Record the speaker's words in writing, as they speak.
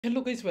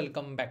Hello guys,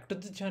 welcome back to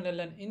the channel,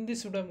 and in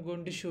this video I'm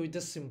going to show you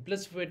the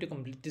simplest way to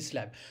complete this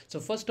lab. So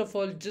first of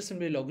all, just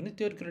simply log in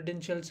with your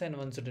credentials, and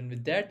once you're done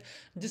with that,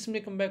 just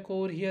simply come back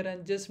over here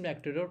and just simply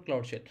activate your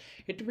Cloud Shell.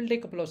 It will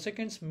take a couple of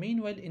seconds.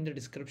 Meanwhile, in the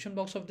description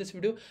box of this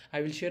video,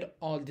 I will share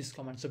all these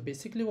commands. So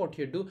basically what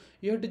you do,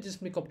 you have to just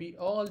simply copy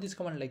all these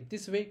commands like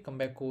this way, come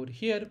back over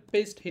here,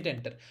 paste, hit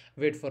enter,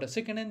 wait for a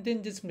second, and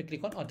then just simply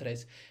click on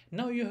authorize.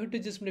 Now you have to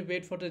just simply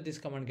wait for this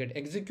command get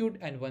execute,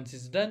 and once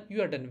it's done,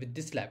 you are done with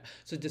this lab.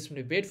 So just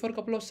simply wait for a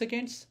couple of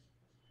seconds.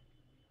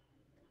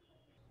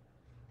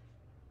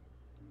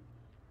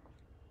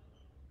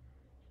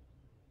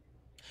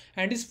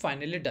 And is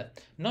finally done.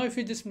 Now if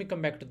you just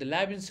come back to the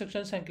lab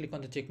instructions and click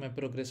on the check my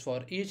progress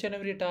for each and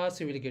every task,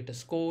 you will get a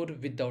score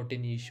without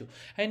any issue.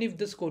 And if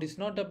the score is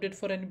not updated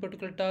for any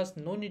particular task,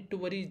 no need to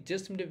worry,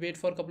 just simply wait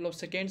for a couple of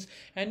seconds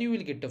and you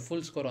will get a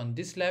full score on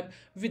this lab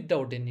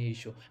without any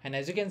issue. And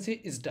as you can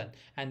see, it's done.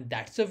 And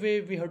that's the way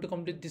we have to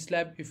complete this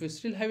lab. If you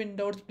still have any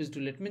doubts, please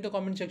do let me in the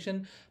comment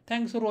section.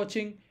 Thanks for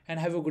watching and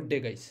have a good day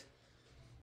guys.